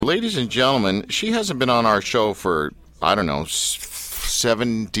Ladies and gentlemen, she hasn't been on our show for,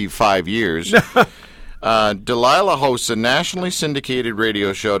 75 years. Delilah hosts a nationally syndicated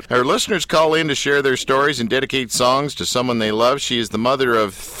radio show. Her listeners call in to share their stories and dedicate songs to someone they love. She is the mother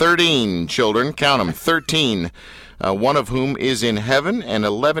of 13 children. Count them, 13. One of whom is in heaven, and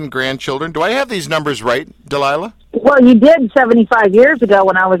 11 grandchildren. Do I have these numbers right, Delilah? Well, you did 75 years ago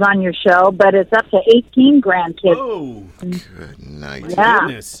when I was on your show, but it's up to 18 grandkids. Oh, good night. Yeah.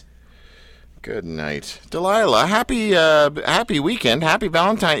 goodness. Good night. Delilah, happy weekend. Happy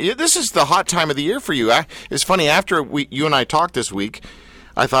Valentine. This is the hot time of the year for you. It's funny, after you and I talked this week,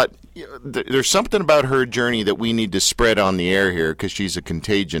 I thought there's something about her journey that we need to spread on the air here because she's a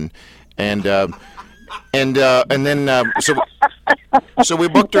contagion. And then so we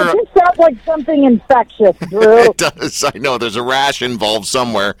booked her. This sounds like something infectious, Drew. It does. I know. There's a rash involved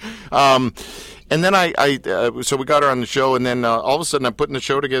somewhere. And then so we got her on the show, and then all of a sudden I'm putting the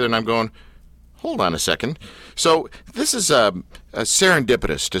show together, and I'm going, hold on a second. So this is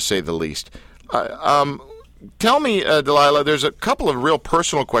serendipitous, to say the least. Tell me, Delilah, there's a couple of real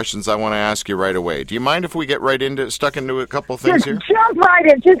personal questions I want to ask you right away. Do you mind if we get stuck into a couple of things here? Jump right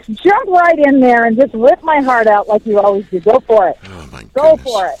in there and just rip my heart out like you always do. Go for it. Oh, my goodness. Go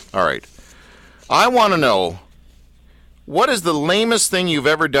for it. All right. I want to know, what is the lamest thing you've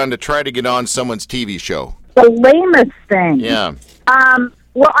ever done to try to get on someone's TV show? The lamest thing? Yeah.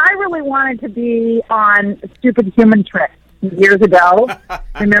 Well, I really wanted to be on Stupid Human Tricks years ago.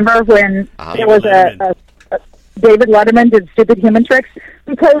 Remember when there was a David Letterman did Stupid Human Tricks?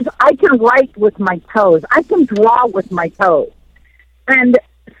 Because I can write with my toes. I can draw with my toes. And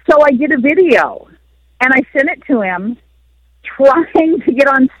so I did a video, and I sent it to him trying to get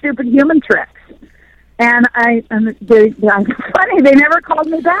on Stupid Human Tricks. And funny, they never called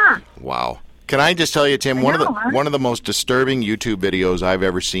me back. Wow. Can I just tell you, Tim, one of the most disturbing YouTube videos I've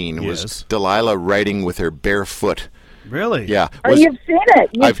ever seen was Delilah writing with her bare foot. Really? Yeah. You've seen it.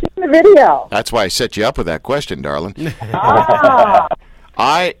 You've seen the video. That's why I set you up with that question, darling. Ah.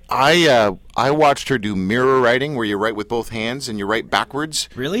 I watched her do mirror writing, where you write with both hands and you write backwards.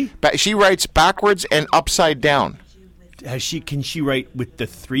 Really? She writes backwards and upside down. Can she write with the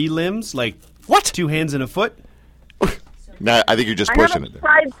 3 limbs, like what? 2 hands and a foot? No, I think you're just pushing it there.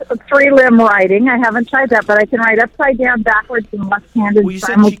 I haven't tried 3-limb writing. I haven't tried that, but I can write upside down, backwards, and left-handed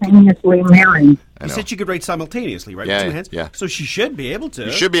simultaneously marrying. You said she could write simultaneously, right? Yeah, with 2 hands? yeah. So she should be able to.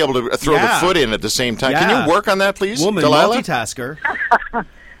 You should be able to throw the foot in at the same time. Yeah. Can you work on that, please, Woman, Delilah? multitasker.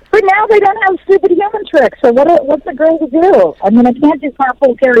 But now they don't have Stupid Human Tricks, so what's the girl to do? I mean, I can't do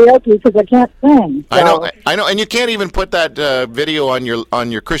carpool karaoke because I can't sing. So. I know, and you can't even put that video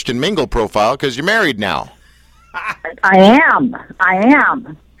on your Christian Mingle profile because you're married now. I am.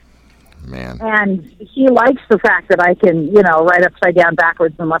 Man. And he likes the fact that I can, write upside down,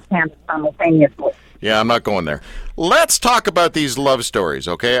 backwards, and left-handed simultaneously. Yeah, I'm not going there. Let's talk about these love stories,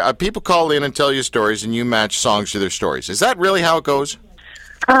 okay? People call in and tell you stories, and you match songs to their stories. Is that really how it goes?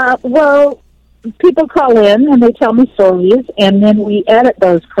 Well, people call in, and they tell me stories, and then we edit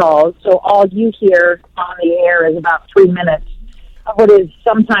those calls, so all you hear on the air is about 3 minutes of what is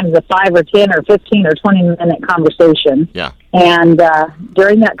sometimes a 5 or 10 or 15 or 20-minute conversation. Yeah. And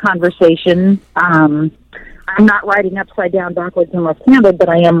during that conversation, I'm not writing upside down, backwards, and left-handed, but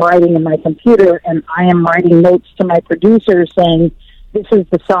I am writing in my computer, and I am writing notes to my producer saying, this is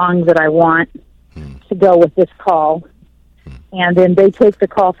the song that I want to go with this call. And then they take the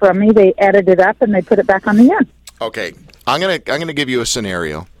call from me, they edit it up, and they put it back on the air. Okay. I'm gonna give you a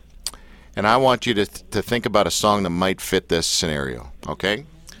scenario, and I want you to think about a song that might fit this scenario, okay?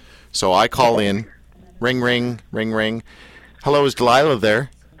 So I call in, ring, ring, ring, ring. Hello, is Delilah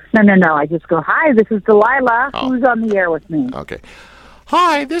there? No. I just go, hi, this is Delilah. Oh. Who's on the air with me? Okay.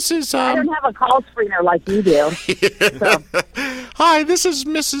 Hi, this is... I don't have a call screener like you do. So. Hi, this is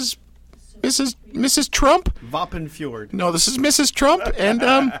Mrs. Trump? Vappenfjord. No, this is Mrs. Trump, and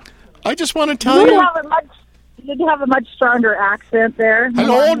I just want to tell you... You have a much stronger accent there.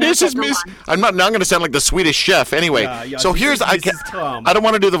 Hello, this is Miss... I'm not going to sound like the Swedish chef. Anyway, so here's... I don't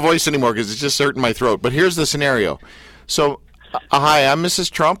want to do the voice anymore because it's just hurting my throat, but here's the scenario. So, hi, I'm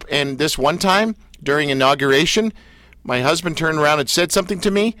Mrs. Trump, and this one time during inauguration... My husband turned around and said something to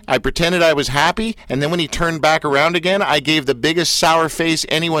me. I pretended I was happy, and then when he turned back around again, I gave the biggest sour face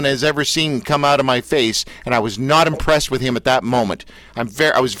anyone has ever seen come out of my face, and I was not impressed with him at that moment. I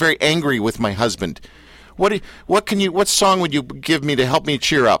was very angry with my husband. What song would you give me to help me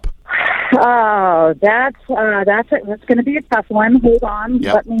cheer up? Oh, that's going to be a tough one. Hold on,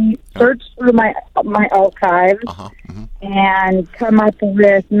 Yep. Let me search through my archives and come up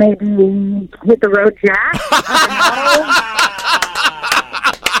with maybe Hit the Road Jack.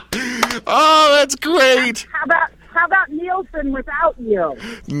 That's great. How about Nielsen Without You?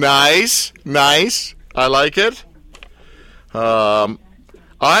 Nice. I like it. If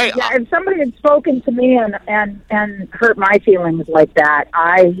somebody had spoken to me and hurt my feelings like that,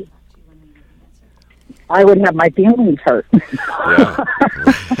 I would have my feelings hurt. Yeah.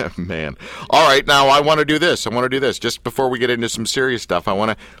 Man. All right, now I want to do this. Just before we get into some serious stuff,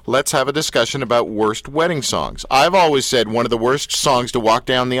 let's have a discussion about worst wedding songs. I've always said one of the worst songs to walk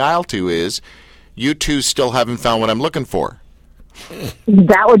down the aisle to is "You Two Still Haven't Found What I'm Looking For."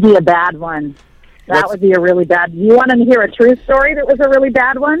 That would be a bad one. That would be a really bad. You want to hear a true story that was a really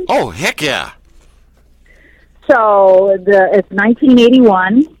bad one? Oh, heck yeah. So it's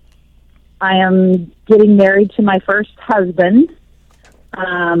 1981. I am getting married to my first husband.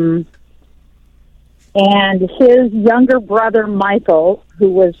 And his younger brother, Michael, who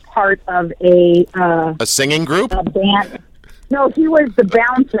was part of a singing group? A band. No, he was the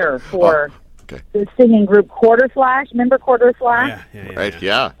bouncer for the singing group Quarter Flash. Remember Quarter Flash? Yeah. Right,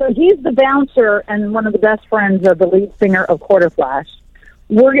 yeah. So he's the bouncer and one of the best friends of the lead singer of Quarter Flash.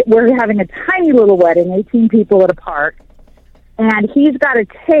 We're having a tiny little wedding, 18 people at a park, and he's got a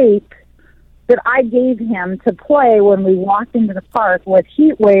tape that I gave him to play when we walked into the park with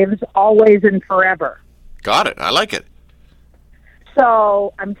Heat Waves, Always and Forever. Got it. I like it.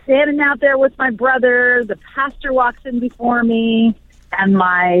 So I'm standing out there with my brother. The pastor walks in before me, and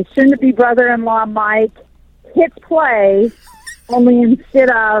my soon-to-be brother-in-law, Mike, hits play, only instead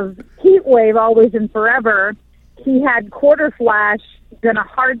of Heat Wave, Always and Forever, he had Quarter Flash, Gonna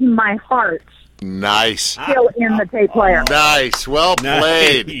Harden My Heart. Nice. Still in the tape player. Nice. Well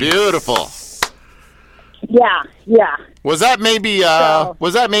played. Nice. Beautiful. Yeah. Was that maybe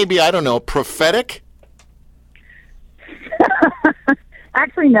I don't know, prophetic?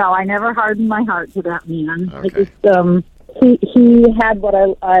 Actually, no, I never hardened my heart to that man. Okay. He had what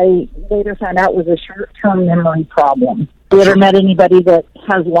I later found out was a short-term memory problem. You ever met anybody that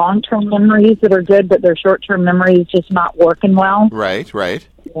has long-term memories that are good, but their short-term memory is just not working well? Right.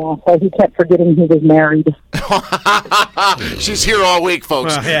 Yeah, so he kept forgetting he was married. She's here all week,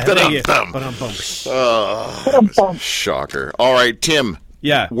 folks. Shocker. All right, Tim.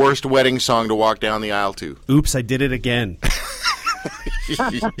 Yeah. Worst wedding song to walk down the aisle to? Oops, I did it again.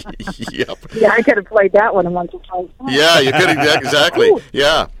 Yep. Yeah, I could have played that one once or twice. Yeah, you could have, exactly.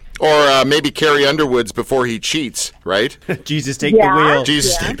 Yeah. Or maybe Carrie Underwood's Before He Cheats, right? Jesus, take the wheel.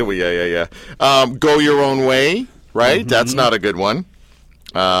 Jesus, take the wheel. Yeah. Go Your Own Way, right? Mm-hmm. That's not a good one.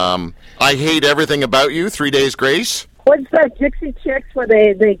 I Hate Everything About You, 3 Days Grace. What's that Dixie Chicks where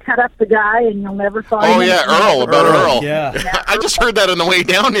they cut up the guy and you'll never find him? Oh, yeah, Earl. Yeah. I just heard that on the way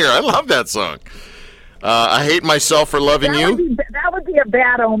down here. I love that song. I Hate Myself for Loving You. That would be a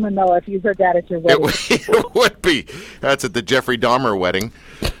bad omen, though, if you heard that at your wedding. It would be. That's at the Jeffrey Dahmer wedding.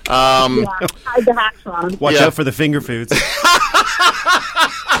 Hide the hats on. Watch out for the finger foods.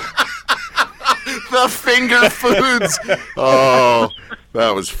 The finger foods. Oh,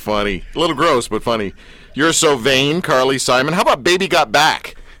 that was funny. A little gross, but funny. You're So Vain, Carly Simon. How about Baby Got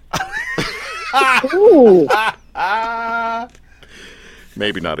Back? Ooh.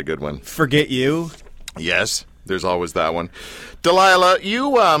 Maybe not a good one. Forget You. Yes, there's always that one. Delilah,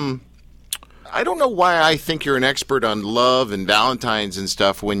 you, I don't know why I think you're an expert on love and Valentine's and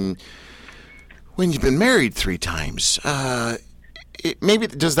stuff when you've been married 3 times. Maybe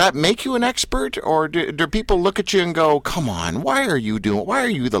does that make you an expert, or do people look at you and go, "Come on, why are you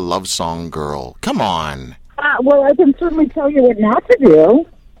the love song girl? Come on." Well, I can certainly tell you what not to do.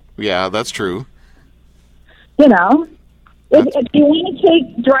 Yeah, that's true. You know, if you want to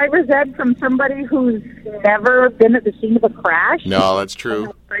take driver's ed from somebody who's never been at the scene of a crash, no, that's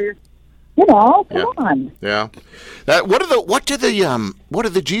true. You know, come on. Yeah. What do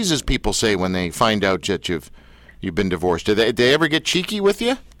the Jesus people say when they find out that you've been divorced? Do they ever get cheeky with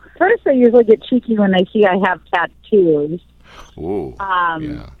you? First, they usually get cheeky when they see I have tattoos. Ooh.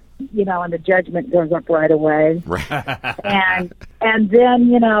 Yeah. You know, and the judgment goes up right away. Right. and then,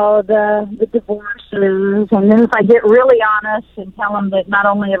 you know, the divorces. And then if I get really honest and tell them that not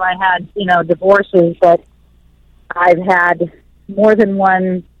only have I had, you know, divorces, but I've had more than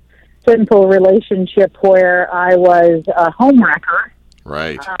one sinful relationship where I was a homewrecker.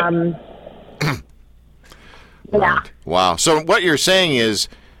 Right. Yeah. Right. Wow. So what you're saying is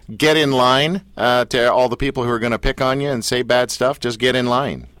get in line to all the people who are going to pick on you and say bad stuff. Just get in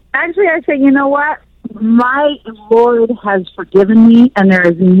line. Actually, I say, you know what? My Lord has forgiven me, and there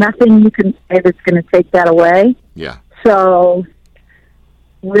is nothing you can say that's going to take that away. Yeah. So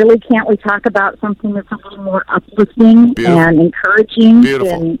really can't we talk about something that's a little more uplifting and encouraging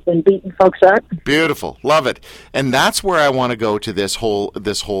than beating folks up? Beautiful. Love it. And that's where I want to go to this whole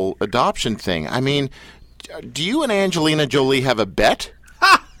adoption thing. I mean, do you and Angelina Jolie have a bet?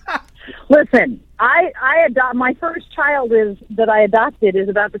 Listen, I adopt my first child that I adopted is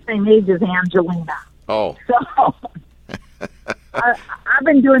about the same age as Angelina. Oh. So I've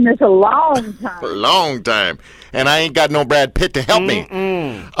been doing this a long time. A long time. And I ain't got no Brad Pitt to help me.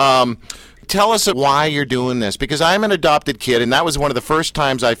 Tell us why you're doing this, because I'm an adopted kid, and that was one of the first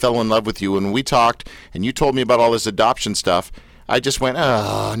times I fell in love with you. When we talked and you told me about all this adoption stuff, I just went,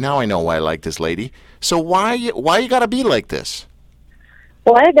 oh, now I know why I like this lady. So why you got to be like this?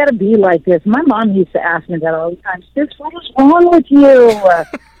 Why I got to be like this? My mom used to ask me that all the time. Sis, what is wrong with you?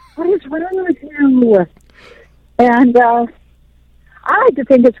 What is wrong with you? And I like to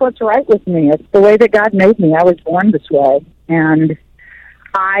think it's what's right with me. It's the way that God made me. I was born this way. And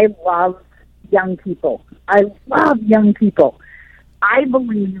I love young people. I love young people. I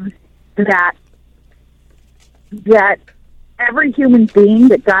believe that every human being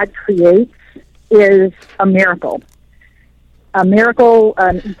that God creates is a miracle. A miracle,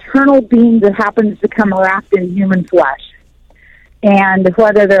 an eternal being that happens to come wrapped in human flesh. And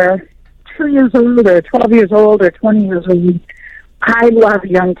whether they're 2 years old or 12 years old or 20 years old, I love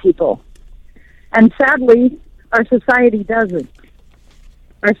young people. And sadly, our society doesn't.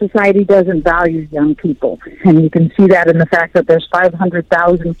 Our society doesn't value young people. And you can see that in the fact that there's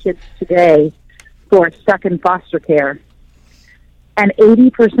 500,000 kids today who are stuck in foster care. And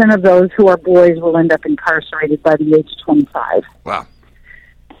 80% of those who are boys will end up incarcerated by the age of 25. Wow.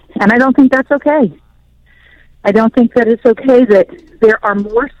 And I don't think that's okay. I don't think that it's okay that there are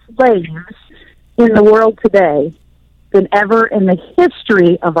more slaves in the world today than ever in the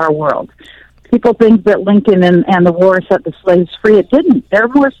history of our world. People think that Lincoln and the war set the slaves free. It didn't. There are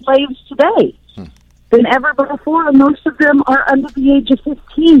more slaves today than ever before, and most of them are under the age of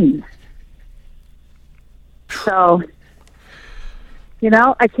 15. So, you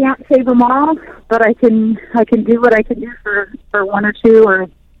know, I can't save them all, but I can do what I can do for one or two or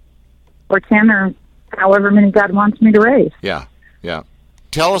 10 or however many God wants me to raise. Yeah, yeah.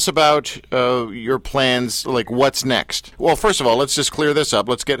 Tell us about your plans, like what's next. Well, first of all, let's just clear this up.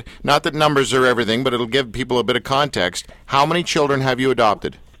 Let's get, not that numbers are everything, but it'll give people a bit of context. How many children have you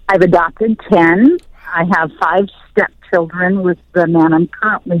adopted? I've adopted 10. I have 5 stepchildren with the man I'm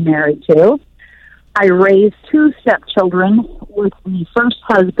currently married to. I raised 2 stepchildren with the first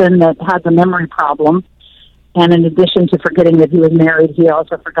husband that had the memory problem. And in addition to forgetting that he was married, he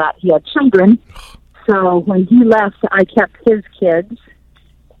also forgot he had children. So when he left, I kept his kids.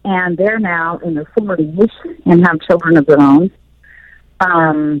 And they're now in their 40s and have children of their own.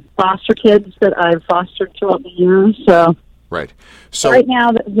 Foster kids that I've fostered throughout the years. So right. So right now,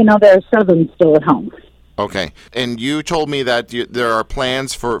 you know, there are 7 still at home. Okay. And you told me that there are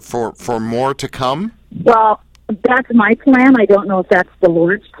plans for more to come? Well, that's my plan. I don't know if that's the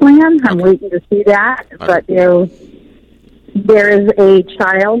Lord's plan. I'm waiting to see that. Okay. But there is a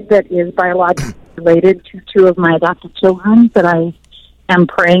child that is biologically related to 2 of my adopted children that I am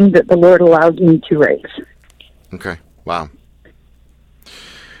praying that the Lord allows me to raise. Okay. Wow.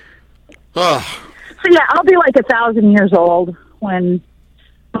 Oh. So yeah, I'll be like 1,000 years old when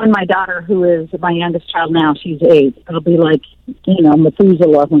my daughter, who is my youngest child now, she's 8. It'll be like, you know,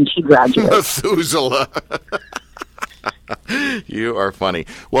 Methuselah when she graduates. Methuselah. You are funny.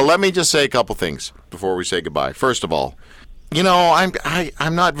 Well, let me just say a couple things before we say goodbye. First of all, you know,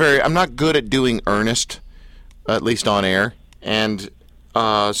 I'm not good at doing earnest, at least on air, and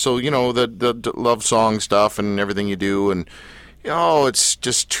so you know the love song stuff and everything you do, and you know it's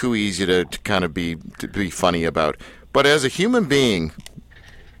just too easy to kind of be funny about. But as a human being,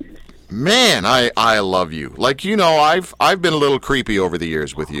 man, I love you. Like, you know, I've been a little creepy over the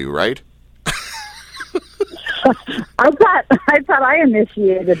years with you, right? I thought I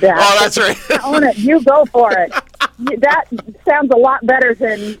initiated that. Oh, that's right. Own it. You go for it. That sounds a lot better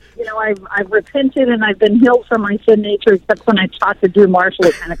than, you know, I've repented and I've been healed from my sin nature, except when I talk to Drew Marshall,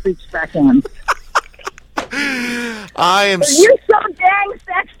 it kind of creeps back in. You're so dang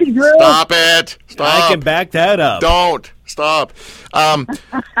sexy, Drew. Stop it. Stop. I can back that up. Don't. Stop.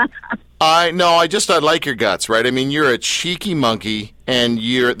 I like your guts, right? I mean, you're a cheeky monkey, and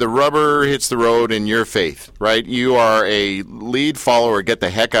the rubber hits the road in your faith, right? You are a lead follower, get the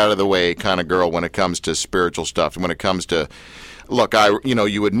heck out of the way kind of girl when it comes to spiritual stuff. And when it comes to, look,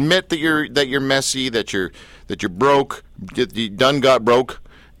 you admit that you're messy, that you're broke, you done got broke,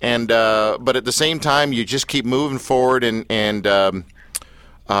 and but at the same time, you just keep moving forward, and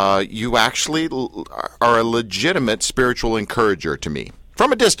you actually are a legitimate spiritual encourager to me.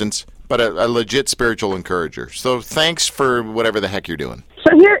 from a distance, but a legit spiritual encourager. So thanks for whatever the heck you're doing.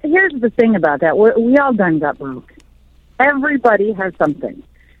 So here's the thing about that. We all done got broke. Everybody has something.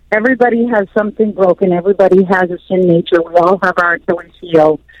 Everybody has something broken. Everybody has a sin nature. We all have our Achilles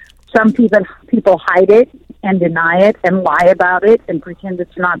heel. Some people hide it and deny it and lie about it and pretend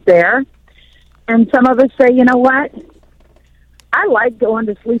it's not there. And some of us say, you know what? I like going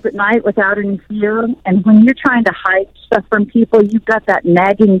to sleep at night without any fear. And when you're trying to hide stuff from people, you've got that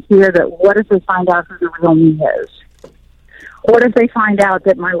nagging fear that what if they find out who the real me is? What if they find out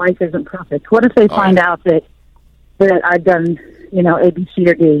that my life isn't perfect? What if they find out that I've done, A, B, C,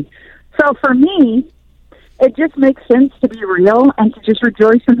 or D? So for me, it just makes sense to be real and to just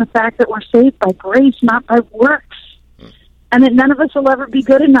rejoice in the fact that we're saved by grace, not by works. And that none of us will ever be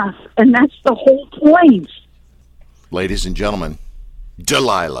good enough. And that's the whole point. Ladies and gentlemen,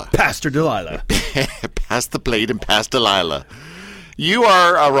 Delilah. Pastor Delilah. Pass the plate and pass Delilah. You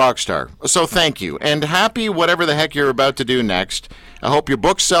are a rock star, so thank you. And happy whatever the heck you're about to do next. I hope your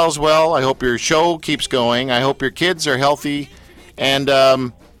book sells well. I hope your show keeps going. I hope your kids are healthy. And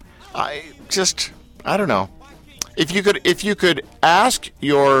I don't know. If you could ask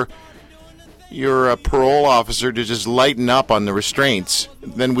your parole officer to just lighten up on the restraints,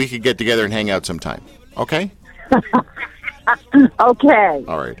 then we could get together and hang out sometime. Okay? Okay.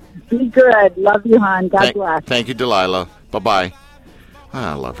 All right. Be good. Love you, hon. God bless. Thank you, Delilah. Bye-bye.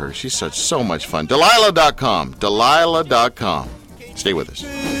 I love her. She's so much fun. Delilah.com. Delilah.com. Stay with us.